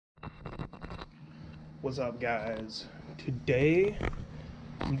What's up, guys? Today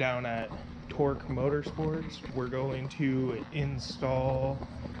I'm down at Tork Motorsports. We're going to install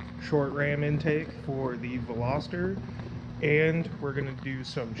short ram intake for the Veloster, and we're going to do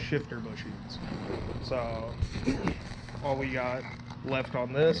some shifter bushings. So all we got left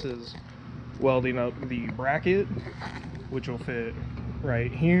on this is welding up the bracket, which will fit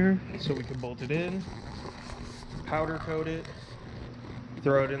right here, so we can bolt it in, powder coat it,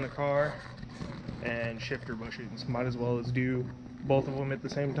 throw it in the car, and shifter bushings. Might as well as do both of them at the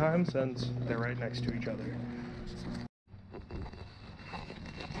same time since they're right next to each other.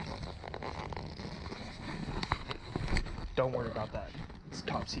 Don't worry about that. It's a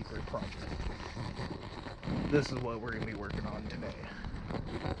top secret project. This is what we're going to be working on today.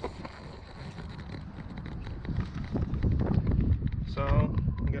 So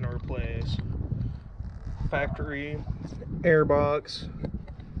I'm going to replace factory airbox,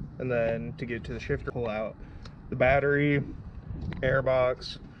 and then to get to the shifter, pull out the battery,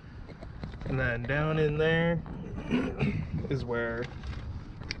 airbox, and then down in there is where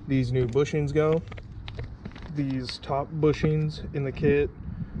these new bushings go. These top bushings in the kit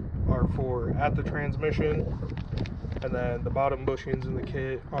are for at the transmission, and then the bottom bushings in the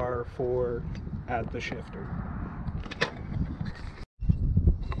kit are for at the shifter.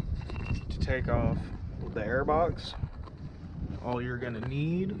 To take off the airbox, all you're going to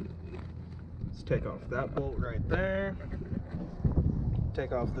need is take off that bolt right there,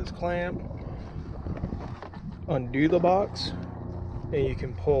 take off this clamp, undo the box, and you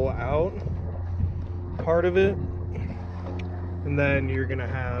can pull out part of it, and then you're going to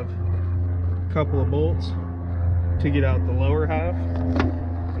have a couple of bolts to get out the lower half,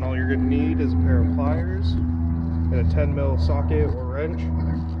 and all you're going to need is a pair of pliers and a 10mm socket or wrench.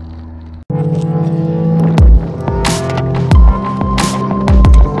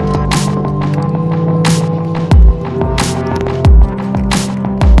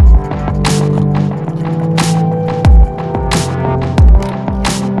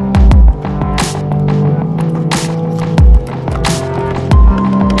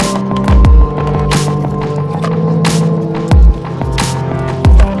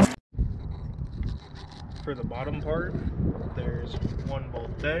 For the bottom part, there's one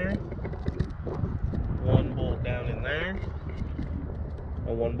bolt there, one bolt down in there,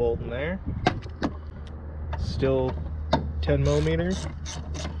 and one bolt in there. Still 10mm.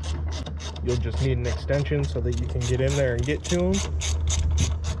 You'll just need an extension so that you can get in there and get to them.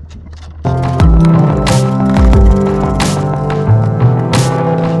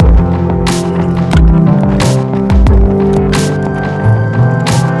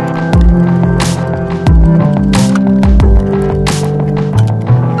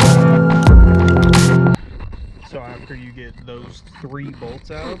 You get those 3 bolts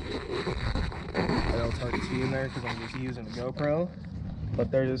out. I know it's hard to see in there because I'm just using a GoPro,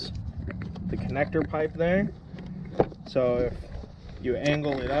 but there's the connector pipe there. So if you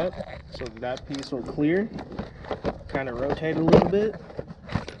angle it up so that piece will clear, kind of rotate a little bit,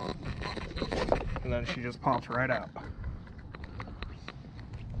 and then she just pops right out.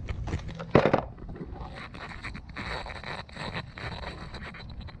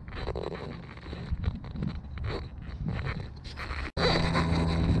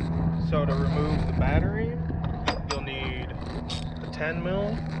 So to remove the battery, you'll need a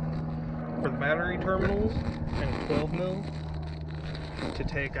 10mm for the battery terminals and a 12mm to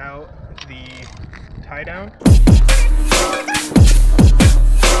take out the tie down.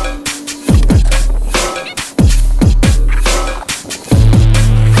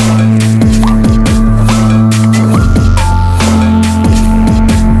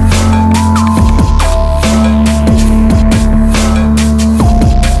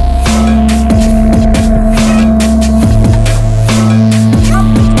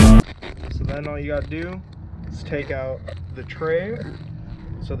 All you got to do is take out the tray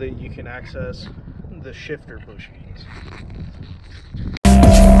so that you can access the shifter bushings.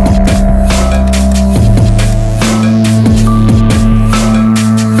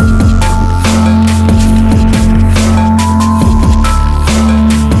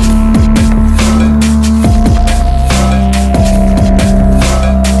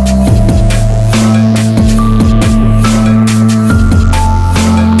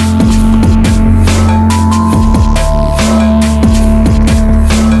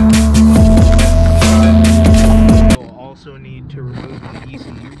 To remove the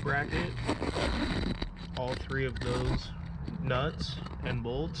ECU bracket, all 3 of those nuts and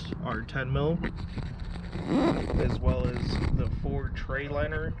bolts are 10mm, as well as the 4 tray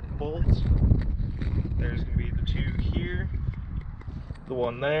liner bolts. There's going to be the 2 here, the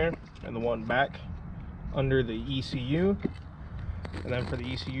one there, and the one back under the ECU. And then for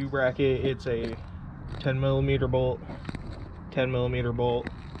the ECU bracket, it's a 10mm bolt, 10mm bolt,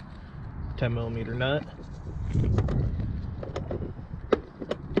 10mm nut.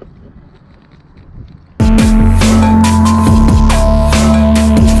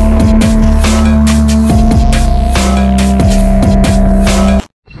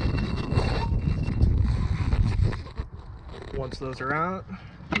 Once those are out,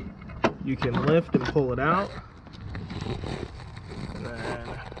 you can lift and pull it out. And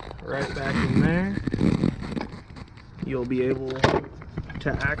then right back in there, you'll be able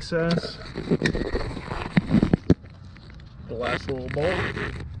to access the last little bolt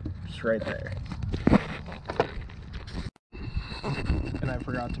just right there. And I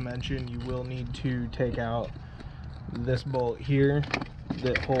forgot to mention, you will need to take out this bolt here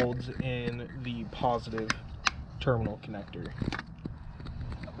that holds in the positive terminal connector.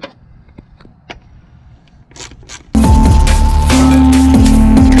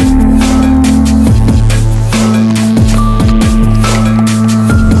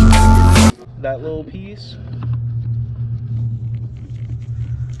 That little piece,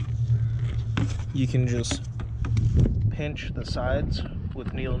 you can just pinch the sides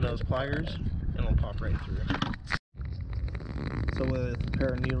with needle nose pliers and it'll pop right through. So with a pair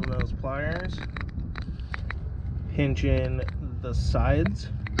of needle nose pliers, pinch in the sides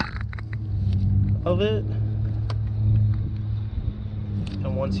of it,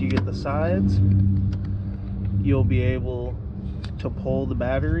 and once you get the sides, you'll be able to pull the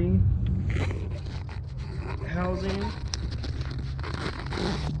battery housing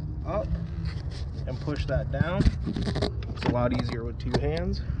up and push that down. It's a lot easier with two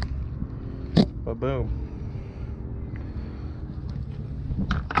hands, but boom.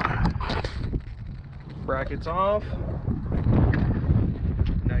 Brackets off.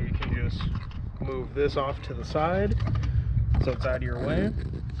 Now you can just move this off to the side so it's out of your way.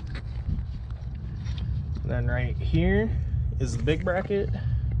 And then right here is the big bracket,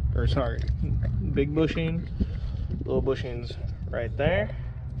 or sorry, big bushing. Little bushings right there.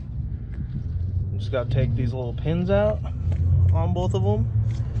 Just got to take these little pins out on both of them.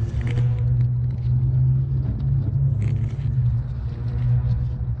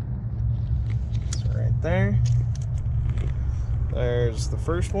 There. There's the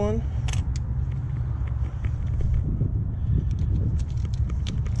first one.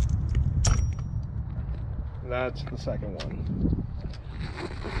 That's the second one.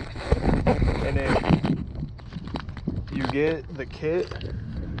 And if you get the kit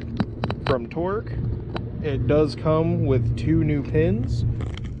from Tork, it does come with 2 new pins.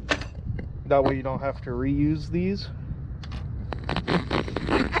 That way you don't have to reuse these.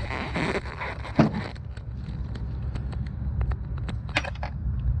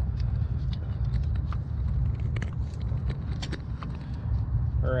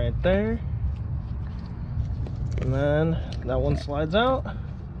 Right there, and then that one slides out.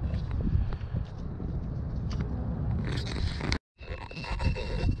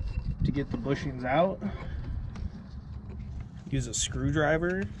 To get the bushings out, use a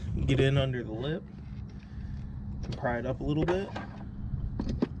screwdriver, get in under the lip and pry it up a little bit.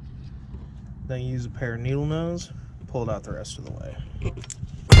 Then use a pair of needle nose, pull it out the rest of the way.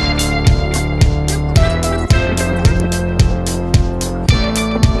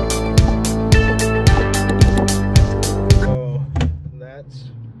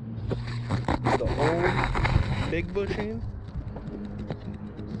 The old big bushing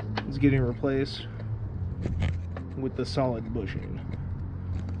is getting replaced with the solid bushing.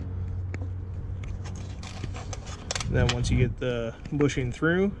 Then once you get the bushing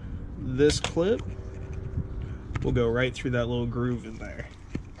through, this clip will go right through that little groove in there.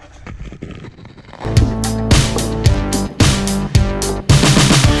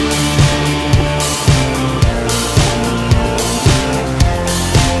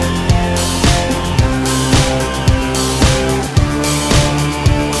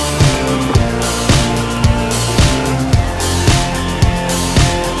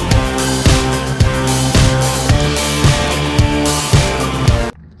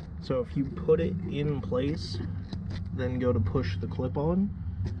 So if you put it in place, then go to push the clip on,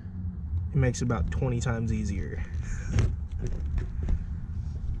 it makes it about 20 times easier.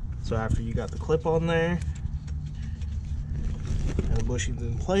 So after you got the clip on there, and the bushing's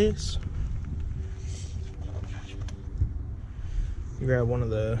in place, you grab one of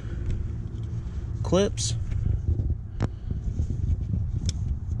the clips,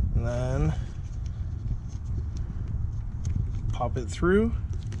 and then pop it through.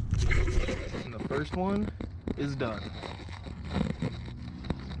 And the first one is done.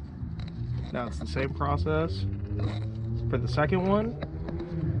 Now it's the same process for the second one,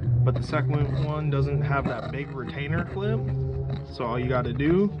 but the second one doesn't have that big retainer clip. So all you got to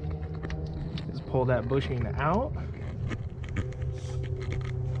do is pull that bushing out,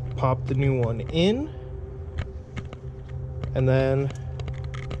 pop the new one in, and then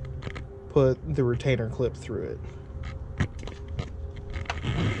put the retainer clip through it.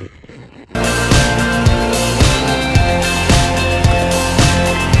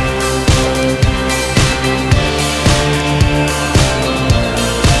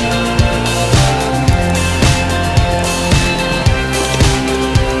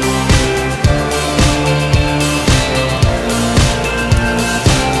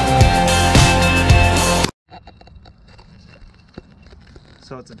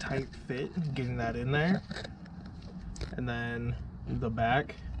 So it's a tight fit getting that in there, and then the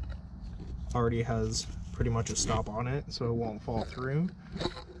back already has pretty much a stop on it, so it won't fall through.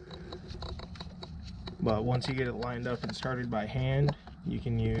 But once you get it lined up and started by hand, you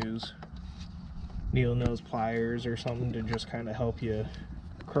can use needle nose pliers or something to just kind of help you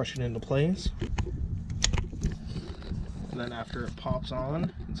crush it into place. And then after it pops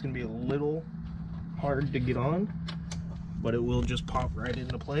on, it's going to be a little hard to get on, but it will just pop right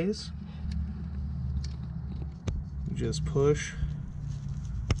into place. You just push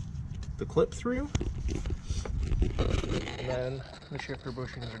the clip through, and then the shifter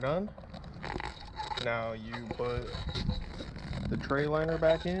bushings are done. Now you put the tray liner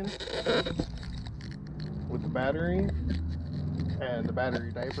back in with the battery and the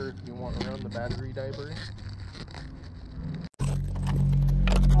battery diaper if you want to run the battery diaper.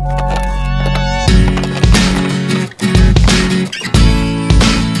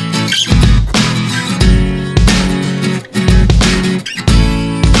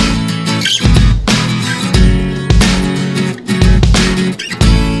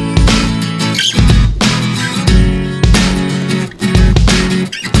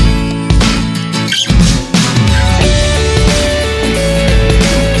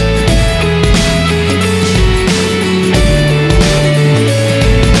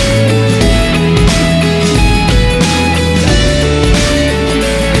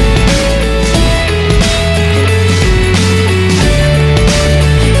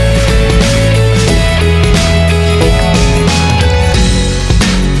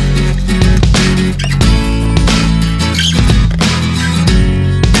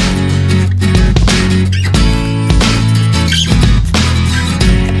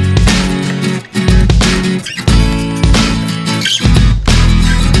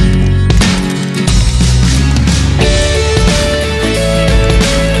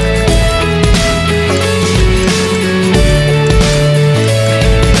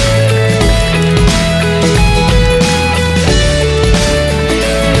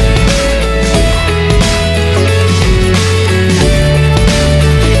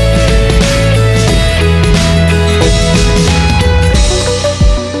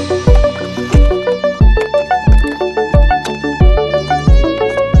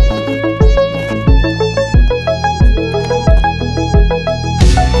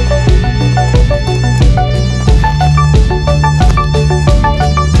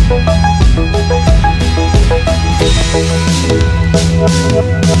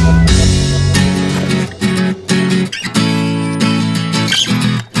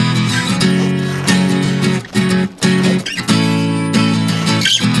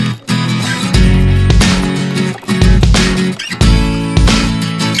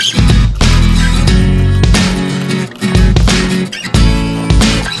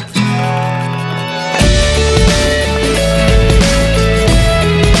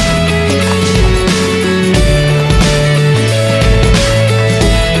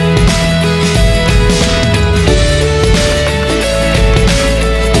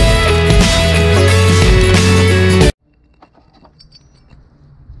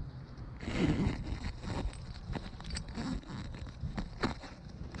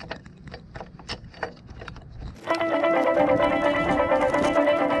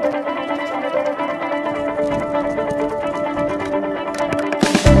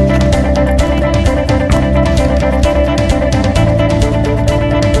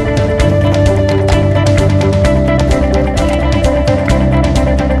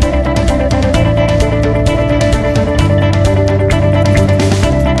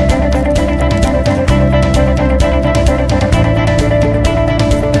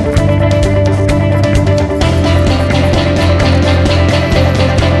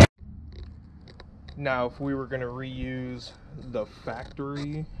 Now, if we were going to reuse the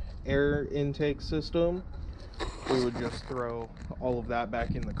factory air intake system, we would just throw all of that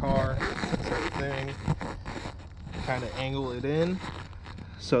back in the car, same thing, kind of angle it in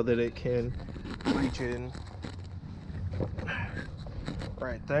so that it can reach in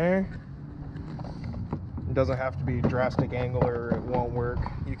right there. It doesn't have to be a drastic angle or it won't work.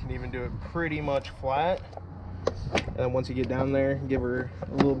 You can even do it pretty much flat. And then once you get down there, give her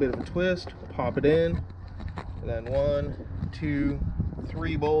a little bit of a twist, pop it in, and then 1, 2,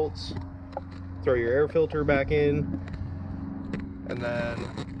 3 bolts. Throw your air filter back in, and then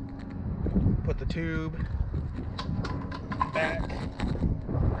put the tube back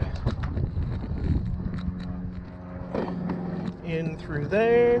in through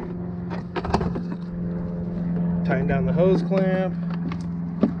there. Tighten down the hose clamp,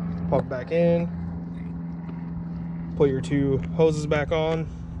 plug back in, put your 2 hoses back on,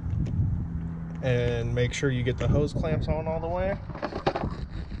 and make sure you get the hose clamps on all the way.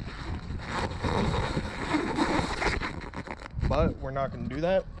 But we're not going to do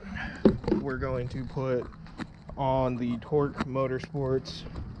that. We're going to put on the Tork Motorsports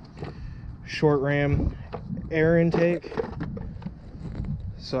short ram air intake.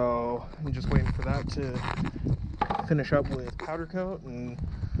 So I'm just waiting for that to finish up with powder coat, and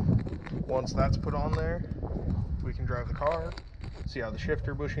once that's put on there, we can drive the car, see how the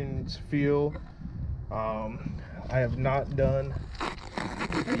shifter bushings feel. I have not done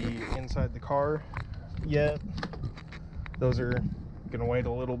the inside the car yet. Those are gonna wait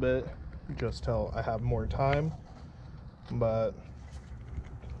a little bit just till I have more time. But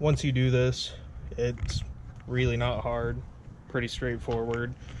once you do this, it's really not hard, pretty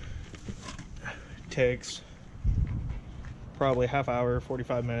straightforward. Takes probably half hour,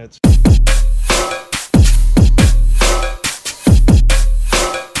 45 minutes.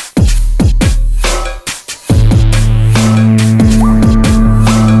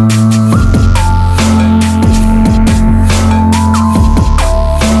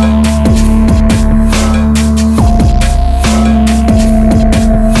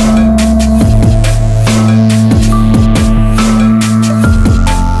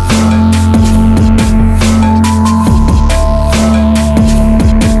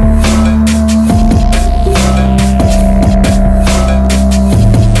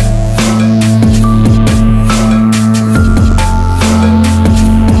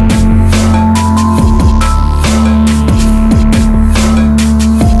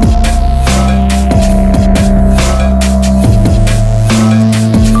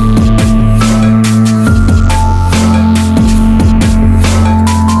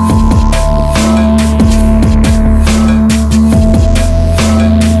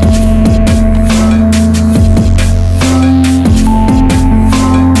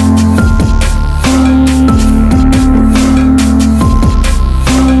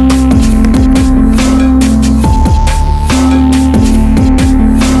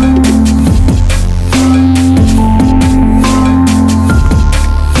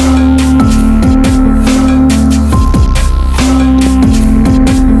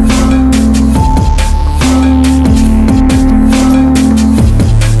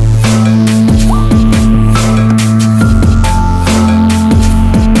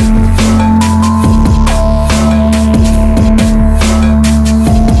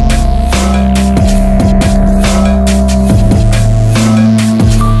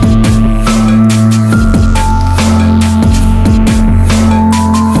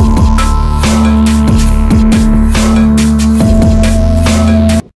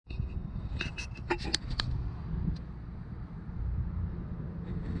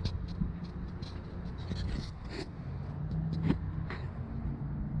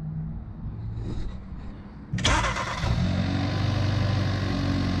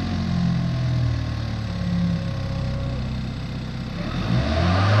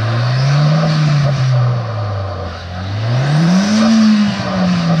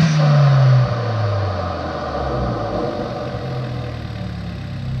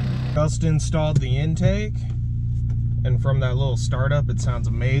 Just installed the intake, and from that little startup it sounds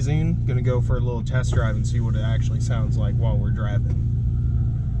amazing. Gonna go for a little test drive and see what it actually sounds like while we're driving.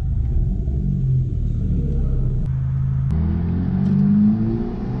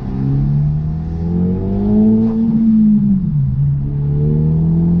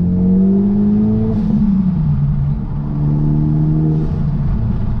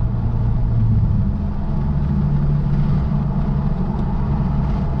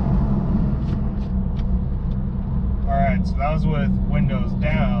 So that was with windows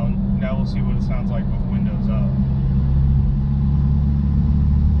down. Now we'll see what it sounds like with windows up.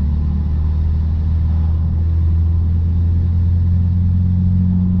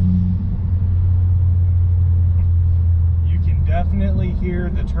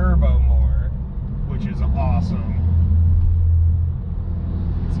 the turbo more, which is awesome.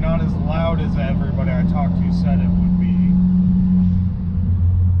 It's not as loud as everybody I talked to said it would be.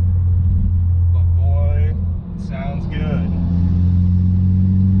 But boy, it sounds good.